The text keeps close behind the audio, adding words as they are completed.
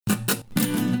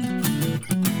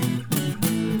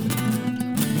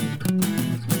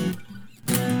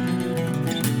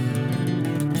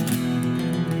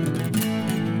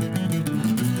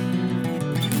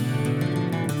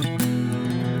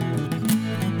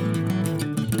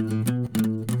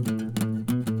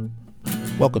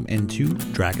Welcome into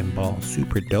Dragon Ball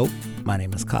Super Dope. My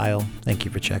name is Kyle. Thank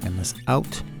you for checking this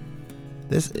out.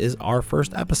 This is our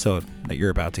first episode that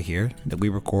you're about to hear that we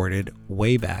recorded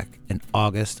way back in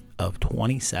August of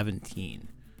 2017.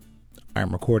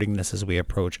 I'm recording this as we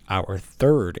approach our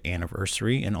third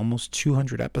anniversary and almost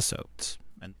 200 episodes.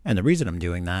 And the reason I'm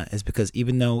doing that is because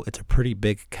even though it's a pretty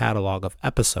big catalog of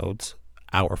episodes,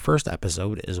 our first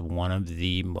episode is one of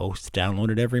the most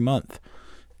downloaded every month.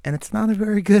 And it's not a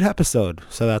very good episode.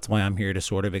 So that's why I'm here to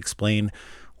sort of explain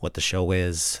what the show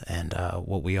is and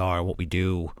what we are, what we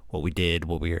do, what we did,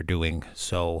 what we are doing.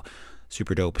 So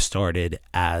Super Dope started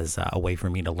as a way for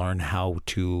me to learn how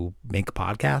to make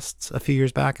podcasts a few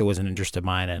years back. It was an interest of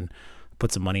mine and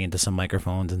put some money into some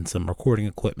microphones and some recording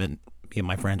equipment. Me and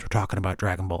my friends were talking about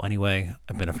Dragon Ball anyway.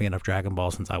 I've been a fan of Dragon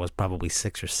Ball since I was probably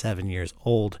 6 or 7 years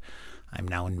old. I'm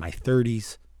now in my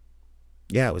 30s.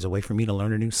 Yeah, it was a way for me to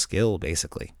learn a new skill,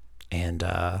 basically, and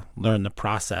learn the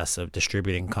process of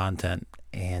distributing content.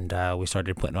 And we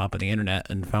started putting them up on the internet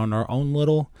and found our own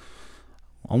little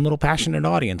passionate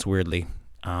audience, weirdly.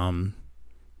 I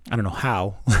don't know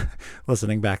how,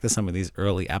 listening back to some of these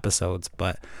early episodes,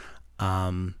 but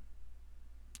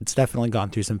it's definitely gone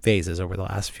through some phases over the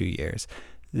last few years.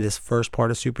 This first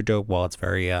part of Super Dope, while it's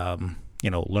very,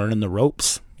 learning the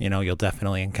ropes, you'll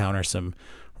definitely encounter some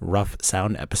rough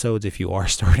sound episodes if you are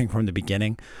starting from the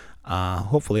beginning.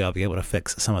 Hopefully I'll be able to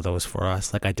fix some of those for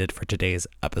us like I did for today's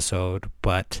episode.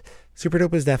 But Super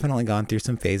Dope has definitely gone through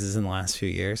some phases in the last few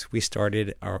years. We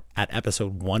started at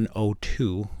episode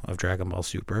 102 of Dragon Ball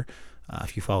Super.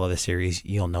 If you follow the series,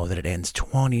 you'll know that it ends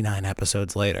 29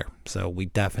 episodes later. So we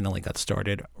definitely got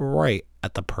started right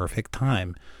at the perfect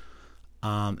time.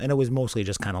 And it was mostly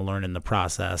just kind of learning the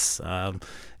process and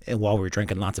while we were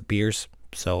drinking lots of beers.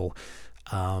 So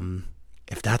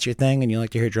if that's your thing and you like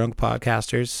to hear drunk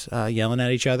podcasters yelling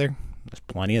at each other, there's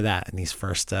plenty of that in these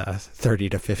first 30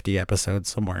 to 50 episodes,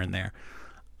 somewhere in there.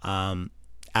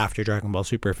 After Dragon Ball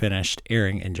Super finished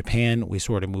airing in Japan, we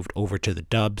sort of moved over to the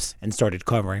dubs and started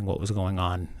covering what was going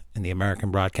on in the American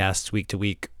broadcasts week to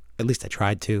week. At least I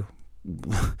tried to.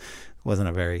 Wasn't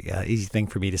a very easy thing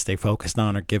for me to stay focused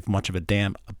on or give much of a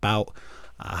damn about.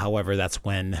 However, that's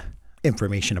when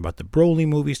information about the Broly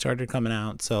movie started coming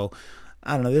out. So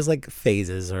I don't know, there's like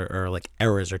phases or like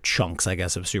eras or chunks, I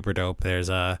guess, of Super Dope. There's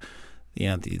the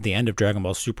end of Dragon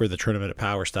Ball Super, the Tournament of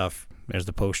Power stuff. There's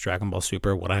the post Dragon Ball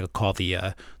Super, what I call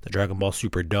the Dragon Ball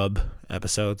Super dub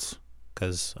episodes,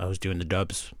 because I was doing the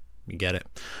dubs. You get it.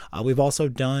 We've also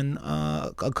done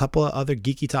a couple of other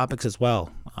geeky topics as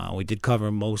well. We did cover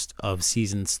most of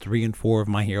seasons 3 and 4 of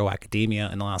My Hero Academia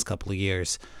in the last couple of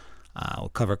years. We'll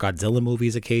cover Godzilla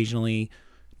movies occasionally,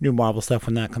 new Marvel stuff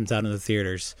when that comes out in the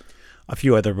theaters. A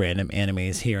few other random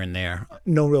animes here and there.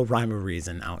 No real rhyme or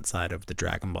reason outside of the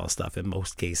Dragon Ball stuff in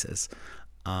most cases.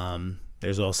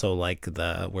 There's also like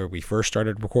where we first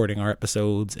started recording our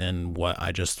episodes and what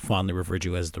I just fondly refer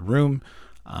to as the room.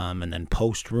 And then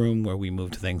post room, where we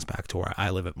moved things back to where I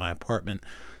live at my apartment.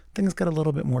 Things got a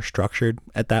little bit more structured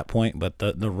at that point, but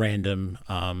the random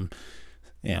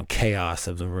chaos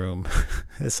of the room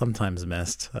is sometimes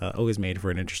missed. Always made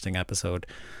for an interesting episode.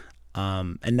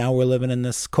 And now we're living in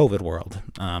this COVID world.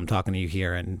 I'm talking to you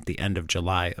here in the end of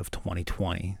July of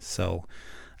 2020. So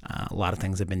a lot of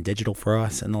things have been digital for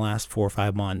us in the last 4 or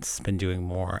 5 months. Been doing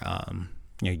more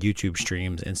YouTube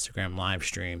streams, Instagram live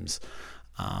streams.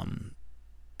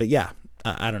 But yeah,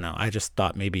 I don't know. I just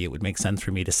thought maybe it would make sense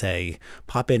for me to say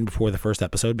pop in before the first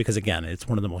episode, because again, it's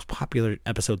one of the most popular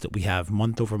episodes that we have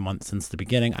month over month since the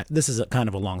beginning. This is kind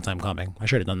of a long time coming. I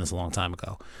should have done this a long time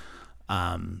ago.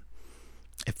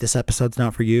 If this episode's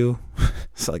not for you,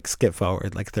 it's like skip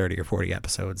forward like 30 or 40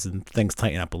 episodes and things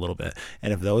tighten up a little bit.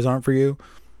 And if those aren't for you,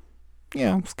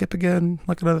 skip again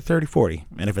like another 30, 40.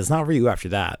 And if it's not for you after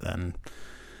that, then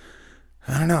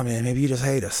I don't know, man. Maybe you just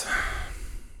hate us.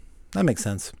 That makes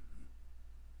sense.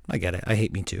 I get it. I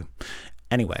hate me too.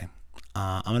 Anyway,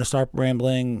 I'm going to start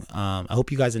rambling. I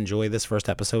hope you guys enjoy this first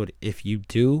episode. If you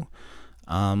do,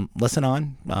 listen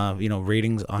on.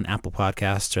 Ratings on Apple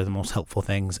Podcasts are the most helpful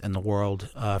things in the world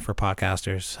for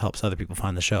podcasters. Helps other people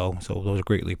find the show. So those are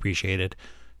greatly appreciated.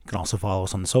 You can also follow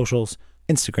us on the socials.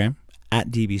 Instagram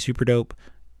 @DBSuperDope.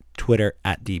 Twitter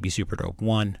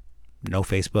 @DBSuperDope1. No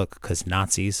Facebook because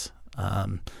Nazis.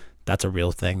 That's a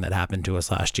real thing that happened to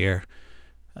us last year.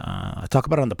 I talk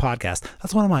about it on the podcast.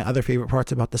 That's one of my other favorite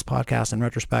parts about this podcast in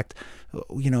retrospect.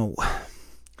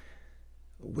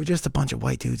 We're just a bunch of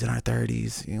white dudes in our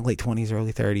 30s, late 20s,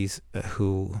 early 30s,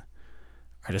 who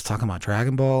are just talking about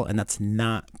Dragon Ball, and that's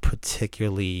not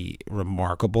particularly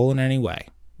remarkable in any way.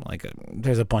 Like,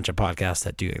 there's a bunch of podcasts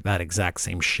that do that exact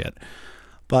same shit.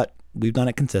 But we've done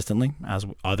it consistently, as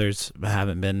others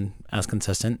haven't been as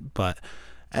consistent,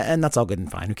 and that's all good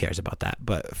and fine. Who cares about that?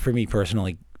 But for me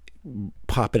personally,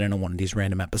 popping into one of these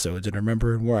random episodes and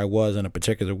remembering where I was in a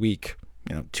particular week,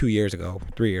 2 years ago,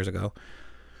 3 years ago,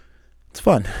 it's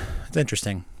fun. It's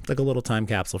interesting. It's like a little time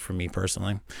capsule for me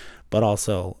personally. But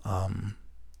also,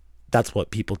 that's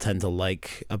what people tend to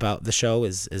like about the show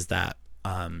is that,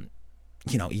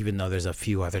 even though there's a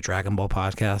few other Dragon Ball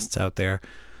podcasts out there,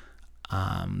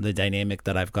 the dynamic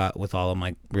that I've got with all of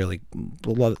my the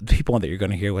people that you're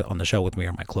going to hear on the show with me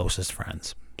are my closest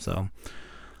friends. So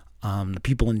the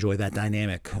people enjoy that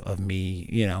dynamic of me,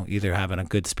 either having a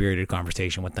good spirited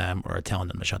conversation with them or telling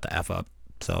them to shut the F up.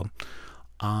 So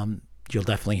you'll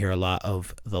definitely hear a lot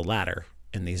of the latter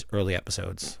in these early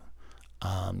episodes.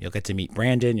 You'll get to meet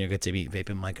Brandon. You'll get to meet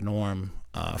Vaping Mike Norm.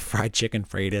 Fried Chicken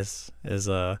Freitas is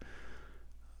a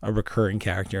recurring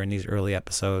character in these early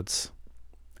episodes.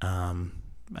 And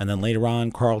then later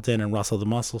on, Carlton and Russell the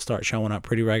Muscle start showing up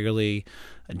pretty regularly.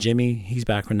 Jimmy, he's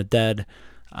back from the dead.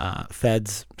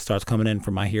 Feds starts coming in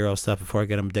for My Hero stuff before I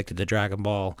get him addicted to Dragon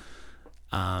Ball.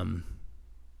 The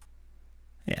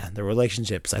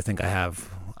relationships I think I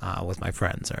have with my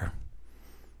friends are,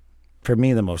 for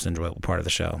me, the most enjoyable part of the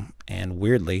show. And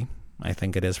weirdly, I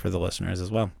think it is for the listeners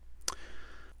as well.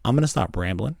 I'm going to stop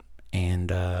rambling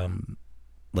and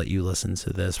let you listen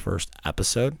to this first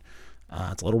episode.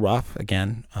 It's a little rough.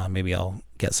 Again, maybe I'll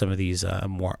get some of these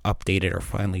more updated or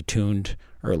finely tuned,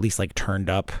 or at least like turned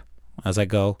up as I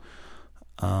go.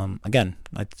 Again,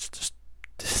 I just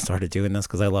started doing this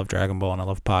because I love Dragon Ball and I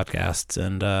love podcasts.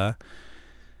 And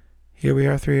here we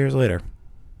are 3 years later.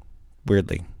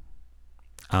 Weirdly.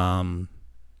 Anyway,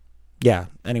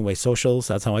 socials,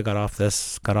 that's how I got on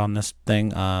this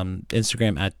thing.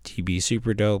 Instagram at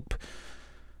DBSuperDope.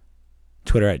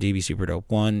 Twitter at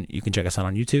DBSuperDope1. You can check us out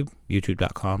on YouTube,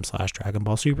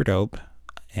 youtube.com/DragonBallSuperDope.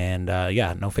 And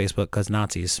no Facebook because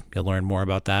Nazis. You'll learn more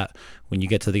about that when you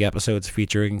get to the episodes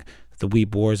featuring the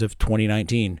Weeb Wars of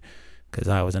 2019, because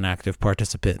I was an active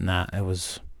participant in that. It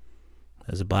was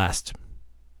a blast.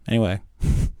 Anyway,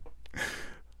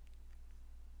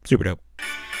 super dope.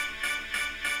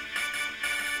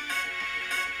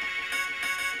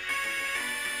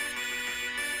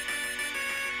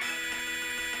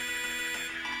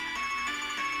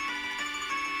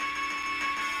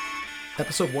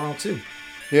 Episode 102.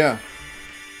 Yeah.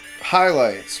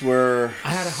 Highlights were I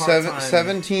had a hard time.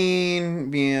 17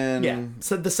 being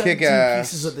so the 17 kick-ass.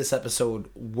 Pieces of this episode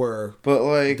were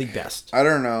the best. I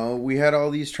don't know. We had all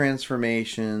these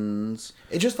transformations.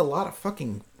 It's just a lot of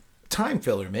fucking time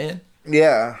filler, man.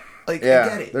 Yeah. I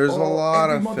get it. There's a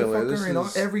lot of filler.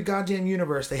 Every goddamn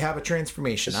universe, they have a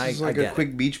transformation. This is like a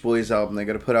quick Beach Boys album they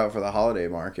got to put out for the holiday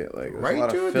market. Like, there's a lot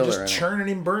of filler. They're just churning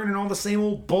and burning all the same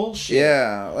old bullshit.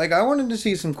 Yeah, I wanted to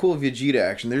see some cool Vegeta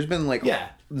action. There's been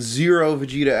zero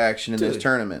Vegeta action in this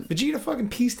tournament. Vegeta fucking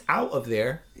pieced out of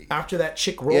there after that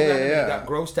chick rolled at him and he got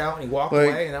grossed out and he walked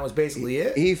away and that was basically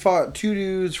it. He fought two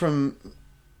dudes from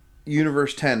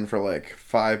Universe 10 for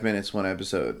 5 minutes one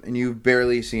episode, and you've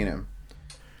barely seen him.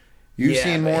 You've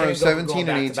seen more of 17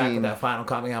 and 18. Back with that final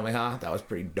Kamehameha, that was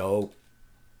pretty dope.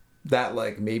 That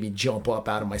made me jump up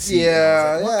out of my seat.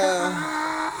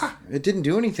 Yeah. It didn't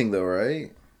do anything though,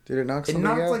 right? Did it knock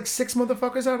somebody out? It knocked 6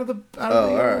 motherfuckers out of the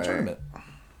tournament.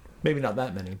 Maybe not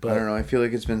that many, but I don't know. I feel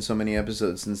like it's been so many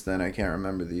episodes since then. I can't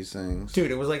remember these things. Dude,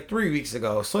 it was 3 weeks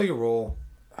ago. Slow your roll.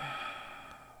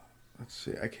 Let's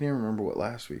see. I can't even remember what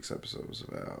last week's episode was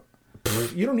about.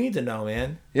 You don't need to know,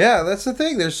 man. Yeah, that's the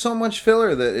thing. There's so much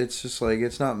filler that it's just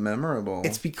it's not memorable.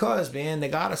 It's because, man, they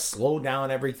gotta slow down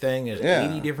everything. There's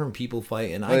 80 different people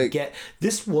fighting. I get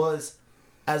this was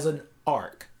as an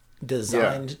arc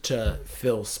designed to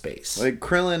fill space.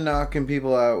 Krillin knocking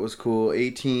people out was cool.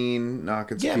 18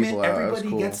 knocking people out everybody was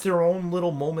cool. gets their own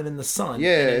little moment in the sun.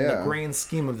 In the grand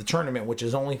scheme of the tournament, which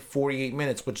is only 48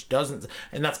 minutes, which doesn't,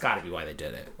 and that's got to be why they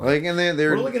did it. And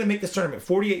they're only going to make this tournament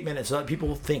 48 minutes so that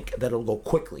people think that it'll go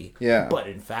quickly. Yeah. But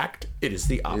in fact, it is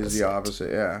the opposite. It is the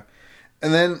opposite, yeah.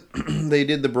 And then they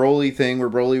did the Broly thing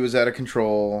where Broly was out of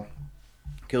control.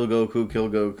 Kill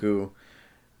Goku.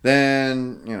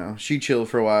 Then, she chilled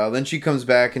for a while. Then she comes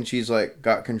back and she's,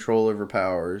 got control of her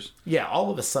powers. Yeah, all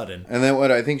of a sudden. And then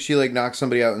I think she, knocked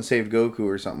somebody out and saved Goku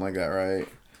or something like that, right?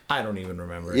 I don't even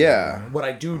remember. Yeah. Anymore. What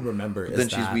I do remember is then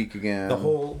she's weak again.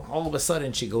 All of a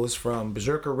sudden, she goes from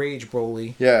Berserker Rage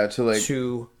Broly. Yeah,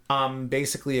 to,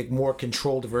 basically a more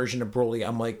controlled version of Broly.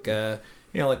 I'm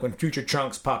when Future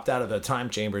Trunks popped out of the time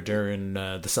chamber during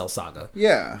the Cell Saga.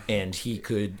 Yeah. And he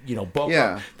could, bulk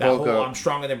up. That whole I'm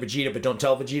stronger than Vegeta, but don't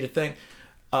tell Vegeta thing.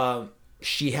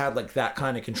 She had, that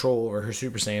kind of control over her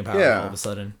Super Saiyan power all of a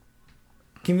sudden.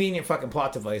 convenient fucking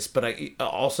plot device, but I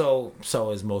also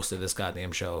so is most of this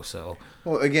goddamn show. So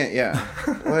well, again, yeah,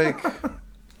 like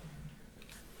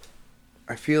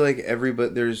I feel like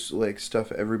there's like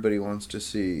stuff everybody wants to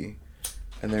see,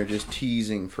 and they're just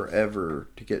teasing forever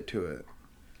to get to it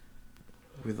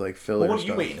with like filler what are stuff.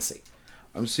 you waiting to see?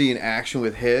 I'm seeing action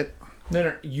with Hit.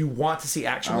 No, you want to see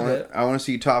action with it? I want to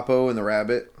see Topo and the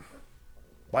rabbit.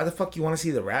 Why the fuck you want to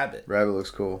see the rabbit? Rabbit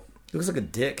looks cool. He looks like a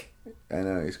dick. I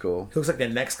know, he's cool. He looks like the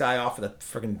next guy off of the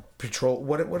freaking patrol.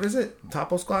 What is it?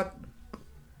 Topo Squad?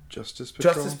 Justice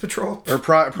Patrol? Justice Patrol? Or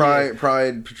Pride Patrol.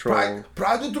 Pride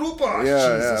the Trooper.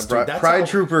 Yeah, Jesus, yeah. Dude, Pride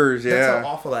Troopers, yeah. That's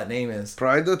how awful that name is.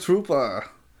 Pride the Trooper.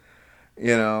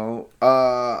 You know,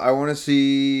 I want to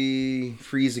see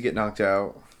Frieza get knocked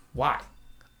out. Why?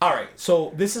 All right,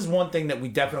 so this is one thing that we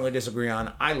definitely disagree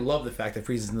on. I love the fact that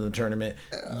Frieza's in the tournament.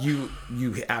 You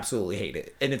absolutely hate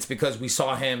it, and it's because we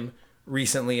saw him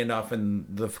recently enough in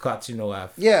the Fakatsu no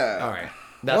F. Yeah. All right.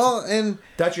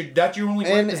 That's your only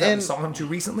point. Is that we saw him too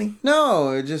recently? No,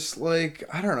 it just like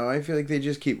I don't know. I feel like they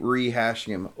just keep rehashing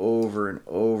him over and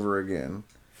over again.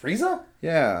 Frieza?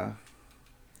 Yeah.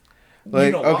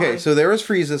 Like okay, so there was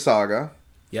Frieza Saga.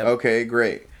 Yep. Okay,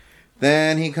 great.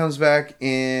 Then he comes back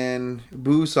in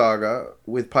Buu Saga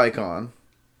with Pikkon.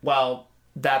 Well,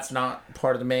 that's not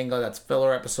part of the manga. That's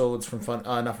filler episodes from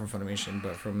not from Funimation,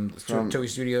 but from Toei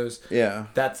Studios. Yeah.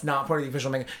 That's not part of the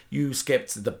official manga. You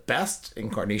skipped the best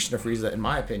incarnation of Frieza, in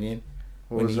my opinion.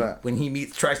 What was that? When he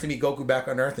tries to meet Goku back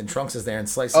on Earth and Trunks is there and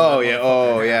slices. Oh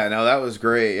yeah, no, that was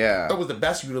great. Yeah, that was the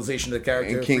best utilization of the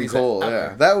character. And King Frieza Cole, ever.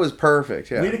 yeah, that was perfect.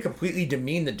 Yeah, way to completely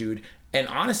demean the dude. And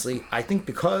honestly, I think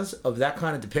because of that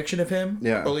kind of depiction of him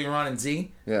earlier on in Z,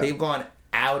 they've gone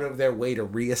out of their way to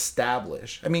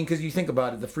reestablish. I mean, because you think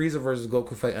about it, the Frieza versus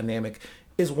Goku fight on Namek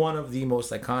is one of the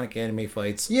most iconic anime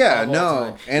fights. Yeah, of all no,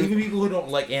 time. and even people who don't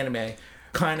like anime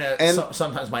kind of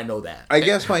sometimes might know that. I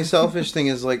guess my selfish thing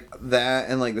is like that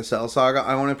and like the Cell Saga.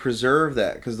 I want to preserve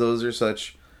that because those are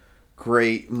such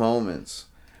great moments.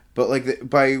 But like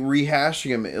by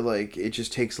rehashing them, it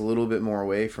just takes a little bit more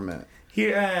away from it.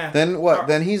 Yeah. Then what?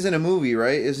 Then he's in a movie,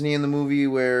 right? Isn't he in the movie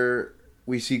where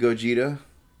we see Gogeta?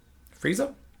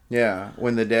 Frieza? Yeah,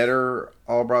 when the dead are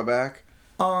all brought back.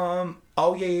 Oh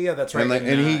yeah, that's right.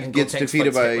 And he gets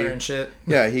defeated by Hitler and shit.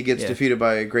 Yeah, he gets defeated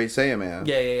by a Great Saiyaman.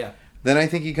 Yeah. Then I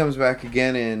think he comes back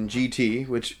again in GT,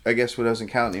 which I guess doesn't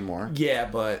count anymore. Yeah,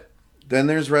 but then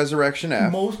there's Resurrection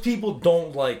F. Most people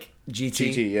don't like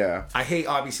GT. GT, yeah. I hate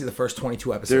obviously the first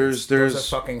 22 episodes. Those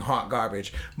are fucking hot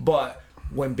garbage. But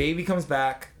when Baby comes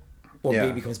back, when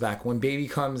Baby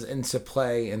comes into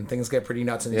play and things get pretty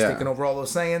nuts and he's taking over all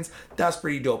those Saiyans, that's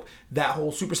pretty dope. That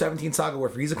whole Super 17 saga where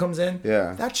Frieza comes in,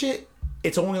 that shit,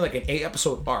 it's only like an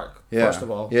 8-episode arc, first of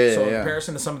all. So in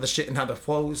comparison to some of the shit and how the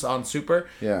flows on Super,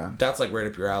 that's like right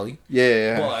up your alley.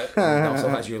 But it also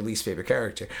has your least favorite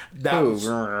character.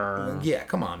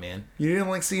 Come on, man. You didn't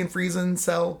like seeing Frieza and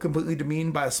Cell completely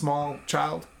demeaned by a small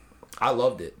child? I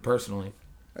loved it, personally.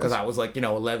 Because I was like,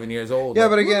 11 years old. Yeah,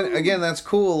 like, but again, that's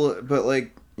cool. But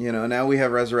like, now we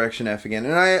have Resurrection F again,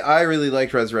 and I really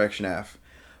liked Resurrection F.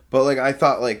 But like, I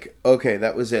thought like, okay,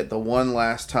 that was it. The one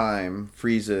last time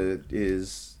Frieza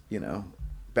is,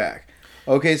 back.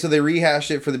 Okay, so they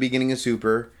rehashed it for the beginning of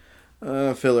Super,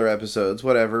 filler episodes,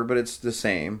 whatever. But it's the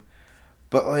same.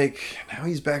 But like, now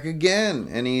he's back again,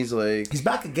 and he's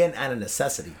back again out of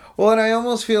necessity. Well, and I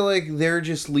almost feel like they're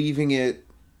just leaving it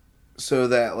so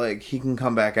that like he can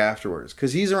come back afterwards,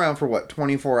 because he's around for what,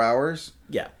 24 hours?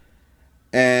 Yeah.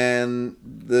 And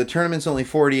the tournament's only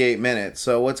 48 minutes,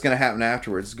 so what's going to happen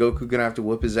afterwards? Is Goku going to have to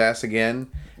whoop his ass again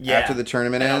after the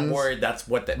tournament ends? I'm worried that's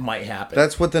what that might happen.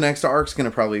 That's what the next arc's going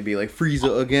to probably be, like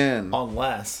Frieza again.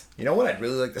 Unless, you know what I'd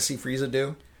really like to see Frieza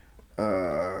do?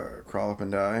 Crawl up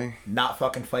and die. Not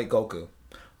fucking fight Goku.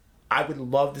 I would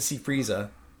love to see Frieza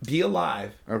be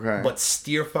alive, but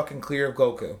steer fucking clear of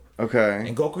Goku. Okay.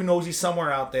 And Goku knows he's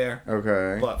somewhere out there.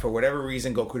 Okay. But for whatever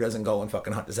reason, Goku doesn't go and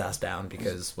fucking hunt his ass down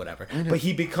because whatever. But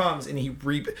he becomes,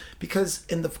 because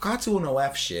in the Fakatsu no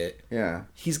F shit,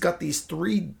 he's got these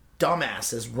 3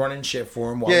 dumbasses running shit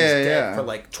for him while he's dead for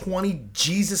like 20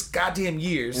 Jesus goddamn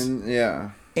years.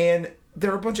 And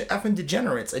they're a bunch of effing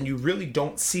degenerates, and you really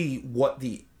don't see what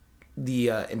the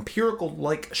empirical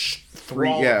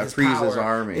thrall of his Frieza's power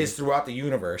army is throughout the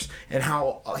universe, and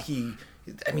how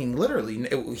literally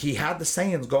he had the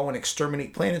Saiyans go and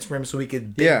exterminate planets for him so he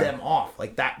could bid them off.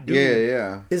 Like, that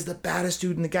dude is the baddest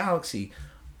dude in the galaxy.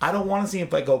 I don't want to see him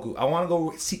fight Goku. I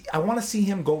want to see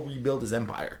him go rebuild his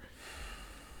empire.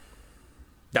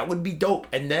 That would be dope.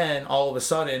 And then all of a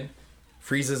sudden,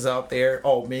 Frieza's out there.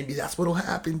 Oh, maybe that's what'll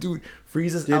happen, dude.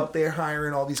 Frieza's out there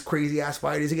hiring all these crazy ass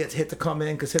fighters. He gets Hit to come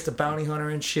in because Hit's a bounty hunter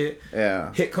and shit.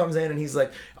 Yeah. Hit comes in and he's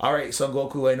like, all right, Son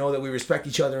Goku, I know that we respect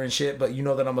each other and shit, but you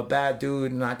know that I'm a bad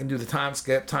dude and I can do the time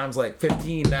skip. Time's like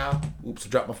 15 now. Oops, I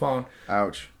dropped my phone.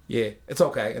 Ouch. Yeah, it's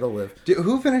okay. It'll live.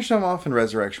 Who finished them off in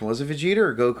Resurrection? Was it Vegeta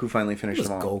or Goku finally finished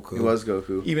them off? Goku. It was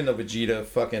Goku. Even though Vegeta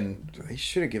fucking They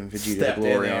should have given Vegeta the stepped in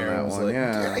glory on there and that was one.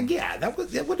 like, Yeah.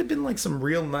 that would have been like some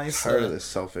real nice Tired of this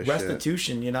selfish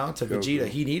restitution, you know, to Vegeta.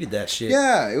 He needed that shit.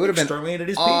 Yeah, it would have been Exterminated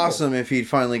his awesome if he'd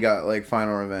finally got like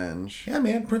final revenge. Yeah,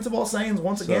 man, Prince of All Saiyans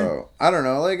once again. So I don't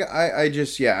know. Like I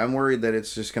just I'm worried that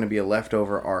it's just going to be a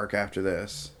leftover arc after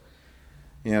this.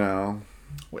 You know.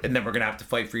 And then we're gonna have to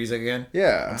fight Frieza again.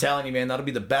 Yeah, I'm telling you, man, that'll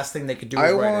be the best thing they could do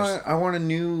as writers. I want a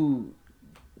new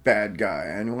bad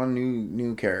guy. I want a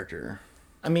new character.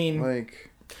 I mean,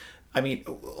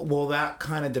 well, that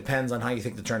kind of depends on how you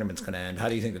think the tournament's gonna end. How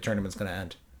do you think the tournament's gonna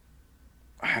end?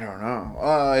 I don't know.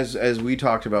 As we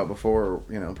talked about before,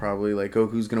 you know, probably like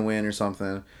Goku's gonna win or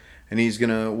something, and he's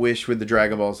gonna wish with the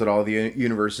Dragon Balls that all the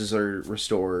universes are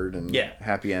restored and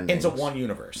happy endings into one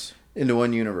universe. Into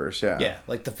one universe, yeah. Yeah,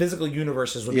 like the physical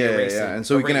universes would be erased. Yeah, and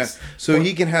so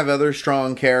he can have other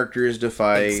strong characters to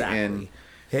fight. Exactly.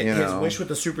 And his wish with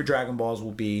the Super Dragon Balls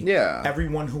will be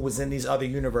everyone who was in these other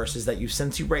universes that you've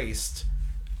since erased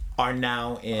are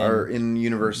now in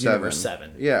Universe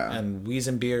 7. Yeah. And Whis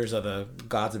and Beers are the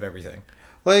gods of everything.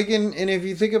 Like, and if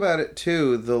you think about it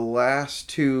too, the last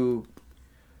two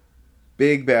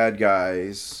big bad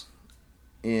guys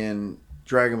in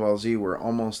Dragon Ball Z were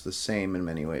almost the same in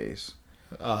many ways.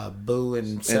 Boo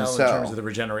and Cell in terms of the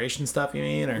regeneration stuff, you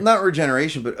mean? Or? Not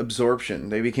regeneration, but absorption.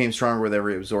 They became stronger with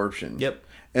every absorption. Yep.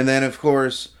 And then, of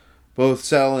course, both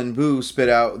Cell and Boo spit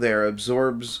out their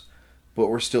absorbs, but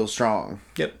we're still strong.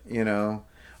 Yep. You know?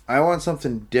 I want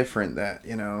something different that,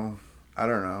 you know... I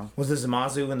don't know. Was the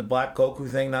Zamasu and the Black Goku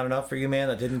thing not enough for you, man?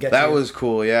 That didn't get that you? Was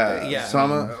cool, yeah. Yeah.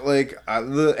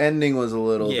 The ending was a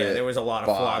little bit Yeah, there was a lot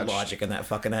of flawed logic in that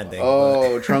fucking ending.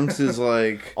 Oh, Trunks is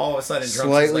like... all of a sudden, Trunks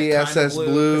slightly is like SS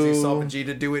blue. Because he saw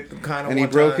Vegeta do it kind of And he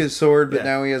broke his sword, but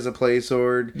now he has a play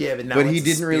sword. Yeah, but now But he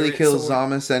didn't really kill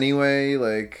sword. Zamas anyway,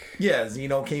 like... Yeah,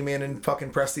 Zeno came in and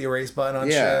fucking pressed the erase button on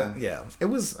shit. Yeah. It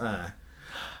was...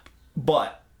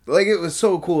 But... Like, it was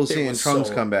so cool seeing Trunks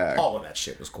come back. All of that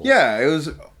shit was cool. Yeah, it was...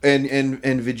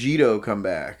 And Vegito come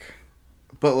back.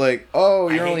 But, like,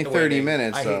 you're only 30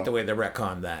 minutes, I hate the way they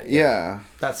retconned that. Yeah.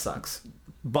 That sucks.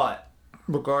 But,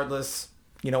 regardless,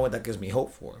 you know what that gives me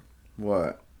hope for?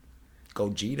 What?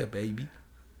 Gogeta, baby.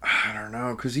 I don't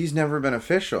know, because he's never been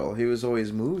official. He was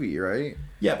always movie, right?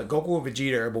 Yeah, but Goku and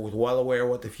Vegeta are both well aware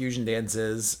what the fusion dance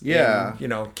is. Yeah.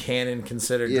 In, canon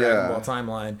considered Dragon Ball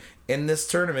timeline. In this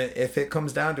tournament, if it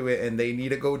comes down to it and they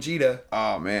need a Gogeta...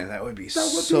 Oh, man, that would be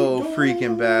so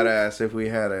freaking badass if we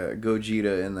had a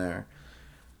Gogeta in there.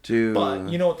 Dude. But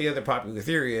you know what the other popular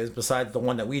theory is, besides the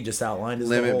one that we just outlined? Is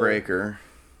Limit Breaker.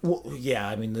 Well, yeah,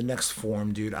 I mean, the next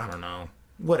form, dude, I don't know.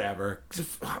 Whatever.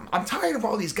 I'm tired of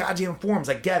all these goddamn forms.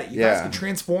 I get it. You guys can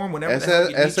transform whenever the hell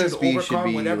you need to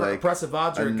overcome whatever oppressive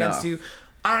odds are against you.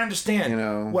 I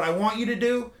understand. What I want you to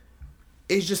do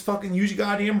is just fucking use your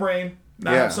goddamn brain.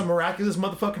 Not have some miraculous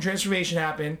motherfucking transformation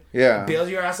happen. Yeah. Bail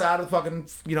your ass out of the fucking,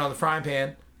 the frying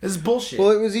pan. This is bullshit. Well,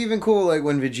 it was even cool, like,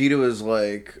 when Vegeta was,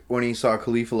 like, when he saw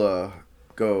Caulifla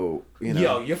go,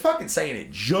 Yo, you're fucking saying it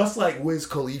just like Wiz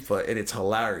Khalifa, and it's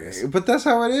hilarious. But that's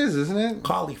how it is, isn't it?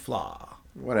 Caulifla.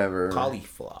 Whatever.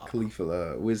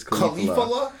 Caulifla. Wiz Khalifa.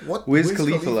 Caulifla? What? Wiz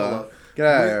Khalifa. Get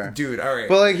out of here. Dude, all right.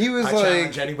 But, like, he was I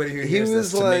challenge anybody who hears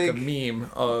this to make a meme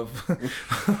of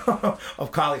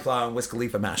of Caulifla and Wiz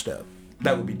Khalifa mashed up.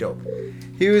 That would be dope.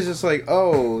 He was just like,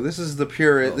 this is the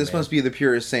purest, this must be the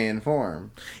purest Saiyan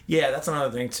form. Yeah, that's another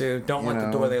thing, too. Don't like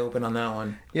the door they open on that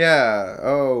one. Yeah.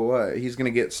 What? He's going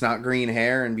to get snot green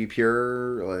hair and be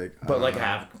pure? Like, but, like,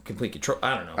 have complete control.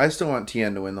 I don't know. I still want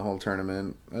Tien to win the whole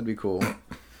tournament. That'd be cool.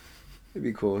 It'd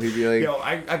be cool. He'd be like... Yo,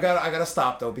 I gotta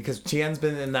stop, though, because Tien's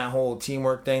been in that whole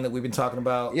teamwork thing that we've been talking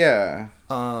about. Yeah.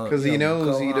 Because he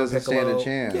knows he doesn't stand a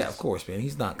chance. Yeah, of course, man.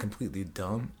 He's not completely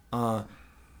dumb.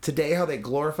 Today, how they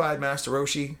glorified Master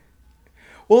Roshi.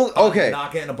 Well, okay.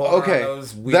 Not getting a ball on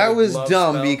those weird that was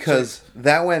dumb because chicks.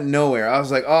 That went nowhere. I was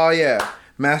like, oh yeah,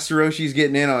 Master Roshi's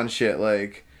getting in on shit.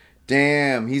 Like,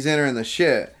 damn, he's entering the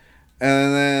shit.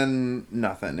 And then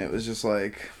nothing. It was just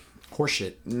like...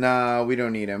 horseshit. Nah, we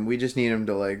don't need him. We just need him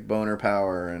to, like, boner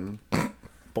power and...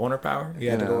 Boner power? You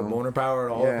had to go with boner power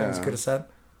and all the things you could have said?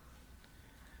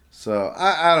 So,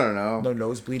 I don't know. No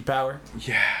nosebleed power?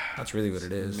 Yeah. That's really what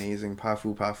it is. Amazing.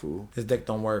 Pafu. His dick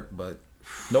don't work, but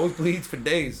nosebleeds for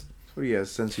days. what he has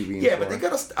Senzu beans. Yeah, but they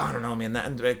got us. I don't know, man.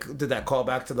 Did that call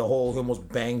back to the whole he almost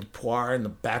banged Poir in the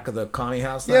back of the commie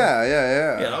house? Yeah.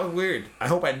 Yeah, that was weird. I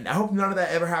hope none of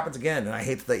that ever happens again. And I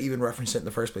hate that they even referenced it in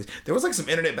the first place. There was like some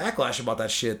internet backlash about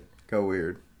that shit. Go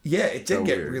weird. Yeah, it did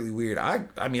get really weird. I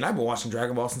mean, I've been watching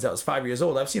Dragon Ball since I was 5 years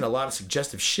old. I've seen a lot of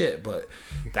suggestive shit, but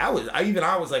I was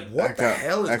like, what the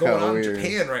hell is going on in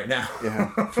Japan right now? Yeah,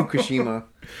 Fukushima.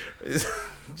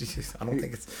 Jesus, I don't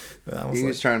think it's. He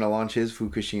was trying to launch his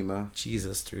Fukushima.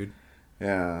 Jesus, dude.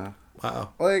 Yeah.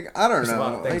 Wow. Like, I don't know. There's a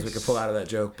lot of things we could pull out of that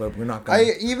joke, but we're not gonna.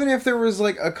 Even if there was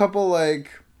like a couple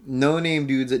like no-name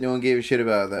dudes that no one gave a shit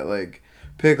about that like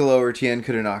Piccolo or Tien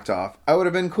could have knocked off, I would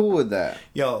have been cool with that.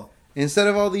 Yo. Instead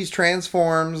of all these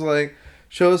transforms, like,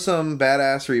 show some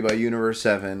badassery by Universe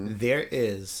 7. There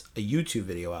is a YouTube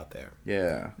video out there.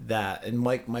 Yeah. And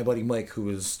Mike, my buddy Mike,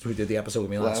 who did the episode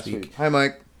with me last week. Hi,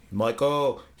 Mike.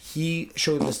 He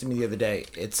showed this to me the other day.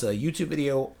 It's a YouTube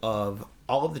video of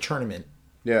all of the tournament.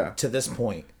 Yeah. To this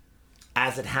point,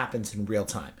 as it happens in real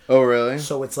time. Oh, really?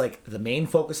 So it's like the main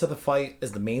focus of the fight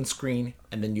is the main screen,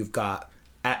 and then you've got,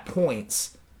 at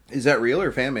points... Is that real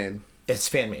or fan-made? It's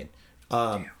fan-made.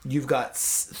 You've got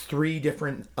 3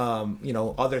 different,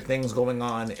 other things going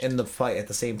on in the fight at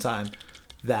the same time.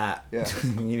 That yeah.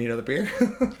 You need another beer?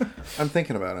 I'm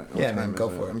thinking about it. What man, go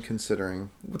for it. I'm considering.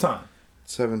 What time?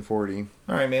 7:40.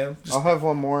 All right, man. I'll have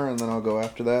one more and then I'll go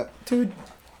after that. Dude,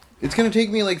 it's gonna take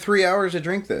me like 3 hours to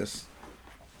drink this.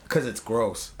 Because it's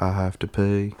gross. I have to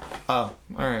pay. Oh,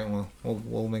 all right. Well,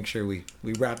 we'll make sure we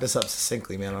wrap this up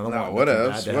succinctly, man. I don't want what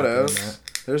else? What else?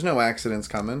 There's no accidents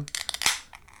coming.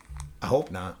 I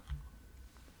hope not.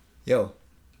 Yo,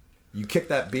 you kicked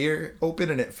that beer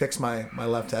open and it fixed my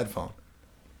left headphone.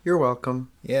 You're welcome.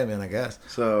 Yeah, man, I guess.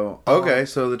 So, okay,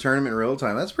 so the tournament real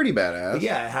time. That's pretty badass.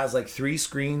 Yeah, it has like 3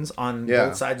 screens on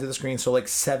both sides of the screen. So like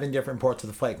 7 different parts of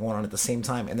the fight going on at the same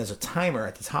time. And there's a timer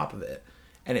at the top of it.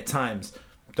 And it times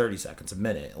 30 seconds, a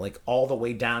minute. Like all the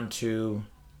way down to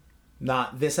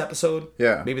not this episode.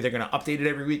 Yeah. Maybe they're going to update it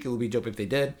every week. It would be dope if they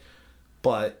did.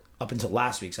 But up until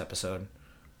last week's episode...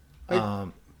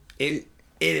 It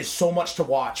is so much to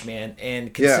watch, man,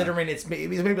 and considering it's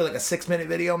maybe like a 6-minute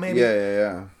video, maybe.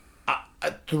 Yeah.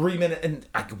 A 3-minute, and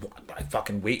I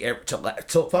fucking wait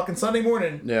till fucking Sunday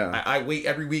morning. Yeah. I wait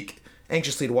every week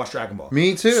anxiously to watch Dragon Ball.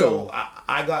 Me too. So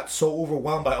I got so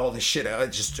overwhelmed by all this shit.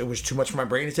 It was too much for my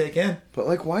brain to take in. But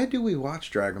like, why do we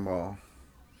watch Dragon Ball?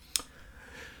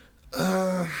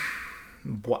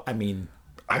 I mean.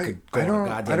 I could go on a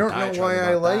goddamn I don't know why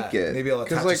I like it. Maybe I'll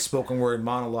attach a spoken word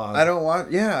monologue. I don't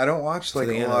watch like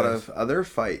a lot of other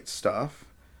fight stuff.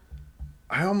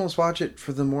 I almost watch it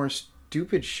for the more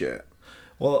stupid shit.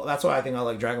 Well, that's why I think I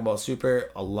like Dragon Ball Super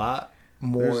a lot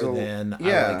more than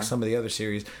I like some of the other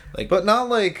series. Like, but not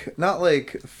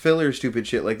like filler stupid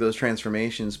shit like those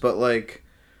transformations, but like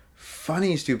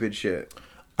funny stupid shit.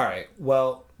 All right.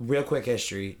 Well, real quick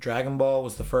history. Dragon Ball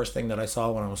was the first thing that I saw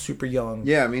when I was super young.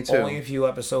 Yeah, me too. Only a few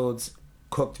episodes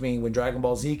cooked me. When Dragon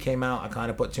Ball Z came out, I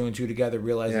kind of put 2 and 2 together,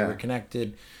 realized they were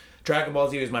connected. Dragon Ball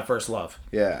Z was my first love.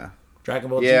 Yeah. Dragon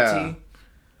Ball GT,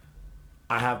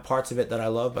 I have parts of it that I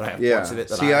love, but I have parts of it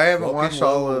that I haven't watched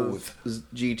all of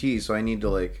GT, so I need to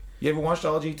like... You ever watched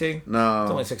all of GT? No.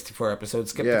 It's only 64 episodes.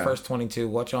 Skip the first 22.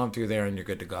 Watch on through there and you're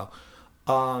good to go.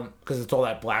 Because it's all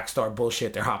that Black Star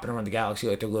bullshit. They're hopping around the galaxy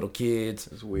like they're little kids.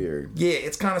 It's weird. Yeah,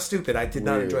 it's kind of stupid. I did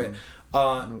not enjoy it.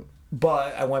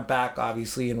 But I went back,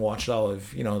 obviously, and watched all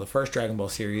of, the first Dragon Ball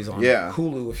series on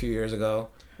Hulu a few years ago.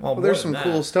 Well, there's some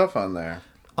cool stuff on there.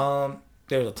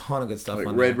 There's a ton of good stuff like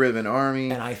on Red there. Ribbon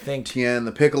Army, and I think Tien,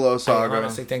 the Piccolo saga. I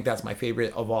honestly think that's my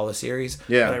favorite of all the series.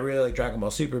 Yeah. But I really like Dragon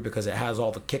Ball Super because it has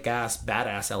all the kick-ass,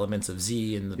 badass elements of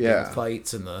Z and the big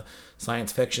fights and the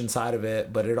science fiction side of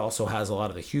it, but it also has a lot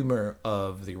of the humor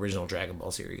of the original Dragon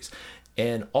Ball series.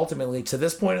 And ultimately, to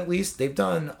this point at least, they've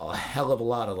done a hell of a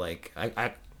lot of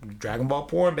Dragon Ball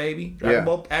porn, baby. Dragon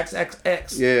Ball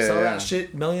XXX. Yeah. Sell that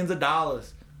shit millions of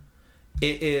dollars.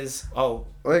 It is...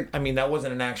 I mean, that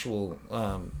wasn't an actual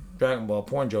Dragon Ball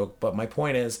porn joke, but my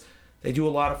point is they do a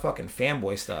lot of fucking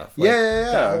fanboy stuff.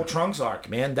 That whole Trunks arc,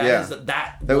 man. That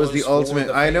was the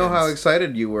ultimate. I know how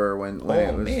excited you were when it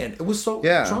was... man. It was so...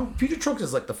 Yeah. Future Trunks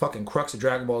is like the fucking crux of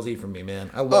Dragon Ball Z for me,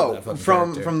 man. I love that fucking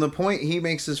character. From the point he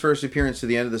makes his first appearance to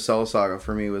the end of the Cell Saga,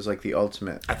 for me, was like the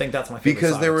ultimate. I think that's my favorite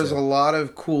because there was a lot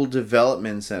of cool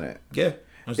developments in it. Yeah.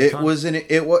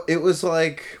 It was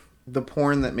like the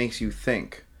porn that makes you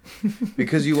think.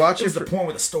 Because you watch it the porn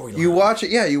with a storyline. You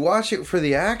watch it for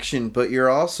the action, but you're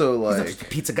also like... He's a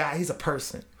pizza guy. He's a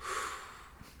person.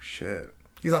 Shit.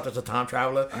 He's not just a time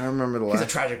traveler. I remember He's a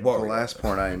tragic warrior. The last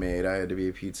porn I made, I had to be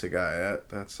a pizza guy.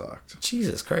 That sucked.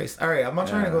 Jesus Christ. All right, I'm not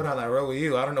trying to go down that road with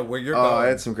you. I don't know where you're going. going. I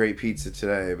had some great pizza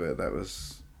today, but that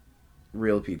was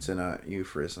real pizza, not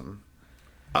euphemism.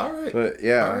 All right. But,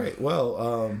 yeah. All right,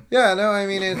 well, Yeah, no, I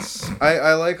mean, it's...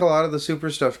 I like a lot of the Super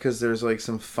stuff because there's, like,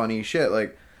 some funny shit.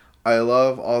 Like, I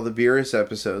love all the Beerus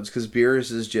episodes because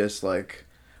Beerus is just, like,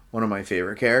 one of my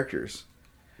favorite characters.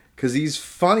 Because he's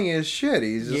funny as shit.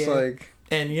 He's just, like...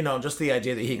 And, just the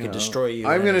idea that he could destroy you.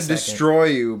 I'm going to destroy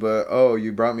you, but,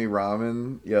 you brought me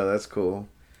ramen? Yeah, that's cool.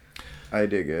 I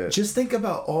dig it. Just think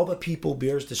about all the people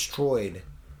Beerus destroyed,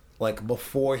 like,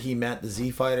 before he met the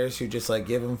Z Fighters who just, like,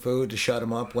 give him food to shut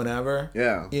him up whenever.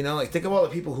 Yeah. Think of all the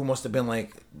people who must have been,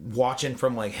 like, watching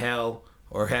from, like, hell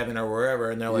or heaven or wherever,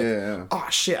 and they're like, oh,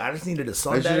 shit, I just needed a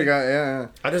Sunday. I should have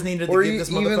got, I just needed to give this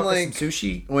motherfucker some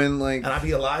sushi. When, like... And I'd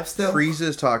be alive still?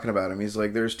 Frieza's talking about him. He's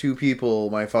like, there's two people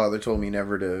my father told me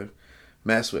never to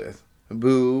mess with.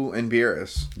 Boo and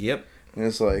Beerus. Yep. And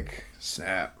it's like,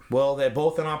 snap. Well, they're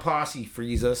both in our posse,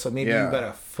 Frieza, so maybe you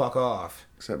better fuck off.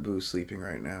 Except Boo's sleeping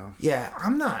right now. Yeah,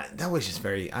 I'm not... That was just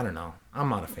very... I don't know. I'm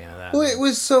not a fan of that. Well, it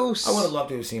was so... I would have loved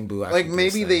to have seen Boo. Like,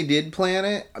 maybe they did plan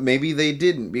it. Maybe they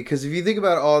didn't. Because if you think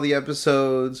about all the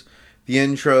episodes, the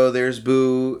intro, there's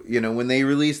Boo. When they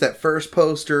released that first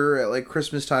poster at, like,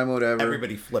 Christmas time or whatever.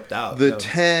 Everybody flipped out. The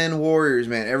 10 warriors,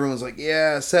 man. Everyone's like,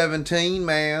 yeah, 17,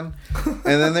 man. And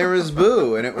then there was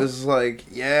Boo. And it was like,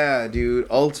 yeah, dude,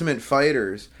 ultimate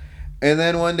fighters. And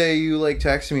then one day you, like,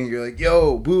 text me, you're like,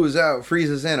 yo, Boo is out,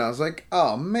 Frieza's in. I was like,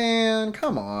 oh, man,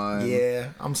 come on. Yeah,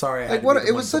 I'm sorry. Like, what?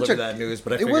 It was such a... that news,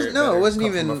 but I it wasn't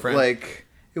even, like...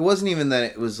 It wasn't even that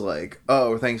it was like,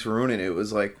 oh, thanks for ruining it. It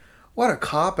was like, what a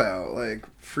cop-out. Like,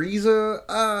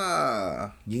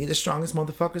 Frieza, You need the strongest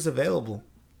motherfuckers available.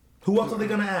 Who else are they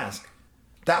going to ask?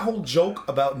 That whole joke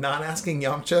about not asking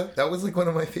Yamcha, that was, like, one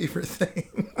of my favorite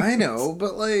things. I know,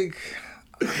 but, like...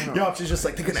 Yamcha's just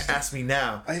like, they're going to ask me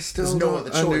now. I still There's no other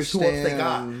choice. understand. Who else they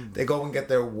got? They go and get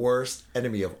their worst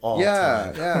enemy of all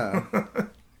time. Yeah.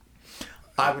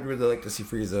 I would really like to see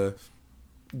Frieza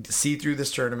see through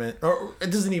this tournament. Or it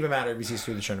doesn't even matter if he sees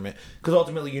through the tournament. Because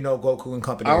ultimately, Goku and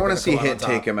company I want to see Hit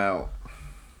take him out.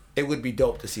 It would be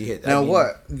dope to see Hit. Now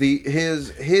what?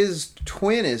 His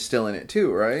twin is still in it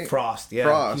too, right? Frost, yeah.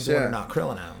 Frost, he's the one not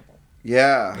Krillin out.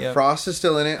 Yeah, yep. Frost is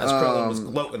still in it. As Krillin was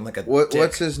gloating like a dick.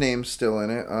 What's his name still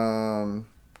in it?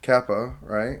 Kappa,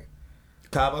 right?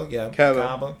 Kaba, yeah.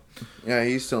 Kaba. Yeah,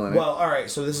 he's still in it. Well, all right,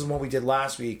 so this is what we did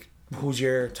last week. Who's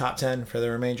your top 10 for the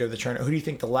remainder of the tournament? Who do you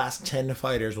think the last 10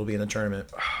 fighters will be in the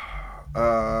tournament?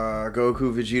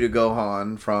 Goku, Vegeta,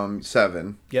 Gohan from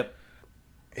 7. Yep.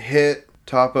 Hit,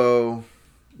 Toppo,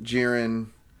 Jiren,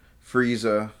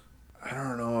 Frieza. I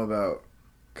don't know about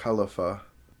Kalifa.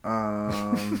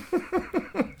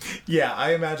 Yeah,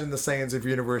 I imagine the Saiyans of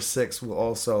Universe 6 will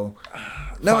also.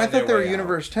 No, I thought they were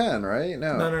Universe 10, right?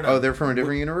 No. Oh, they're from a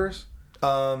different universe?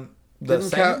 The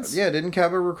Saiyans? Didn't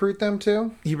Kaba recruit them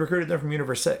too? He recruited them from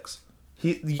Universe 6.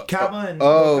 Kaba and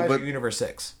Goku are Universe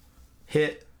 6.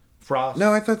 Hit, Frost.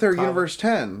 No, I thought they were Universe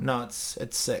 10. No, it's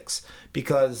 6.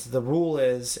 Because the rule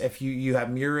is if you have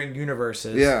mirroring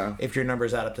universes, if your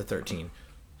numbers add up to 13.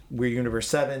 We're Universe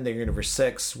 7, they're Universe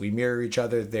 6. We mirror each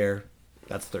other.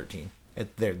 That's 13.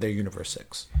 They're Universe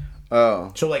 6.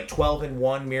 Oh. So, like, 12 and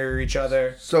 1 mirror each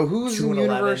other. So, who's in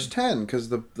Universe 10? Because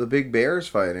the big bear's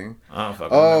fighting. I don't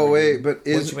fucking remember. Wait, but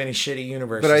is... too many shitty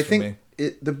universes but I think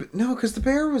no, because the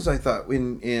bear was, I thought,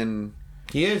 in...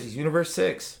 He's Universe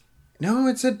 6. No,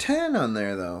 it said 10 on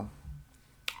there, though.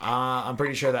 I'm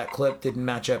pretty sure that clip didn't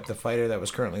match up the fighter that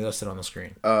was currently listed on the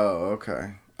screen. Oh,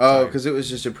 okay. Oh, because it was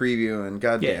just a preview, and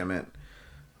goddamn it.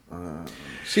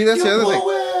 See, that's the other thing.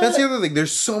 That's the other thing.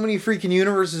 There's so many freaking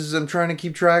universes. I'm trying to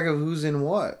keep track of who's in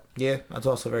what. Yeah, that's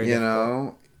also very difficult.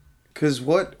 Know, because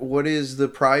what is the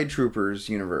Pride Troopers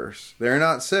universe? They're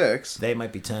not 6. They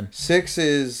might be 10. 6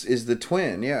 is the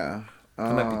twin. Yeah,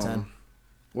 it might be 10.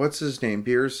 What's his name?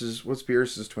 What's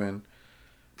Beerus's twin?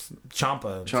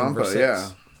 Champa, yeah.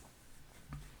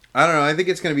 I don't know. I think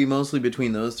it's going to be mostly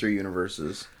between those 3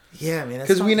 universes. Yeah, I mean,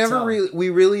 because we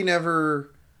really never.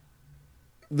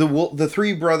 The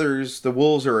 3 brothers, the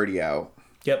wolves are already out.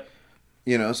 Yep.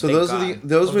 So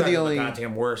those were the only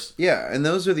goddamn worst. Yeah, and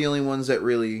those are the only ones that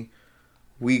really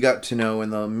we got to know in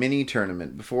the mini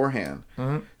tournament beforehand.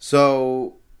 Mm-hmm.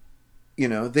 So,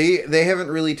 they haven't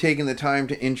really taken the time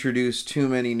to introduce too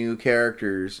many new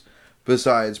characters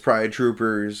besides Pride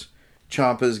Troopers,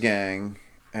 Champa's gang,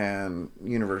 and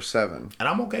Universe 7. And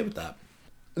I'm okay with that.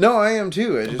 No, I am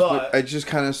too.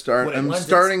 I'm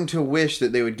starting to wish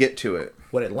that they would get to it.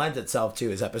 what it lends itself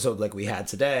to is episodes like we had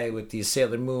today with these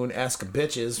Sailor Moon-esque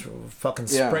bitches fucking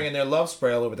spraying their love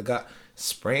spray all over the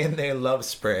spraying their love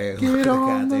spray. Get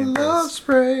on the love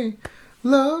spray.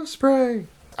 Love spray.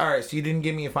 All right, so you didn't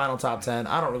give me a final top 10.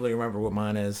 I don't really remember what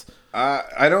mine is.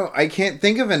 I can't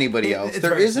think of anybody else.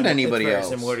 There isn't anybody else. It's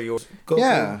very similar to yours.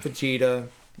 Goku, Vegeta,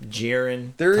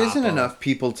 Jiren. There isn't enough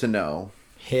people to know.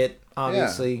 Hit,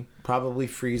 obviously. Probably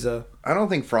Frieza. I don't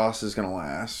think Frost is gonna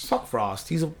last. Fuck Frost.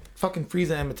 He's a fucking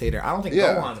Frieza imitator. I don't think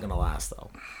Gohan's gonna last though.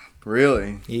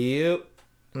 Really? Yep.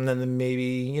 And then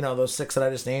maybe, those 6 that I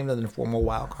just named, and then 4 more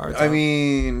wild cards. I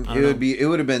mean, it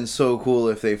would have been so cool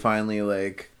if they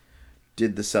finally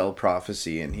did the Cell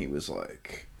prophecy and he was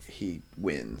he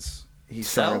wins. He's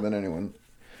stronger than anyone.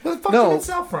 Where the fuck did it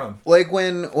Cell from? Like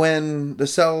when the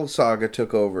Cell saga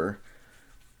took over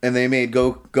and they made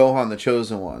Gohan the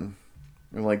Chosen One.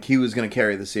 And he was gonna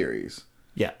carry the series.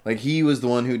 Yeah. He was the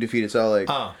one who defeated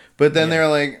Cell. But then they're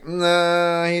like,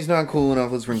 nah, he's not cool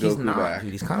enough. Let's bring Goku back.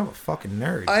 Dude, he's kind of a fucking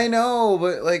nerd. I know,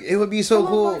 but it would be so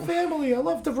cool. I love my family. I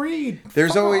love to read.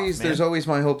 There's always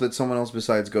my hope that someone else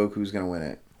besides Goku's gonna win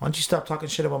it. Why don't you stop talking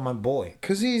shit about my boy?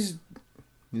 Cause he's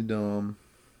dumb.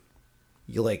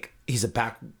 He's a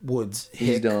backwoods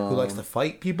hick who likes to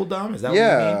fight people dumb? Is that what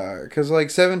you mean? Cause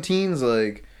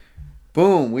 17's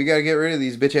boom, we gotta get rid of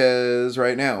these bitches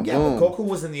right now. Yeah, boom. but Goku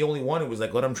wasn't the only one who was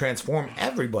let him transform.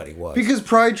 Everybody was. Because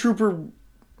Pride Trooper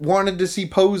wanted to see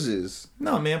poses.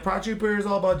 No, man, Pride Trooper is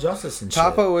all about justice and shit.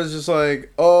 Papa was just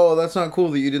oh, that's not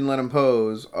cool that you didn't let him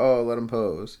pose. Oh, let him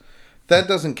pose. That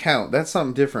doesn't count. That's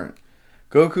something different.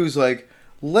 Goku's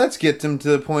let's get them to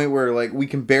the point where we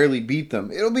can barely beat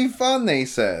them. It'll be fun, they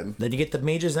said. Then you get the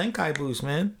major Zenkai boost,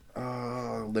 man.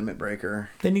 Limit breaker.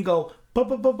 Then you go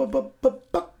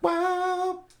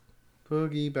wow.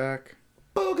 Boogie back.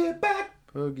 Boogie back.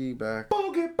 Boogie back.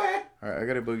 Boogie back. Alright, I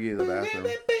gotta boogie to the bathroom.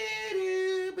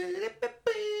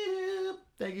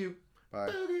 Thank you.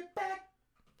 Bye.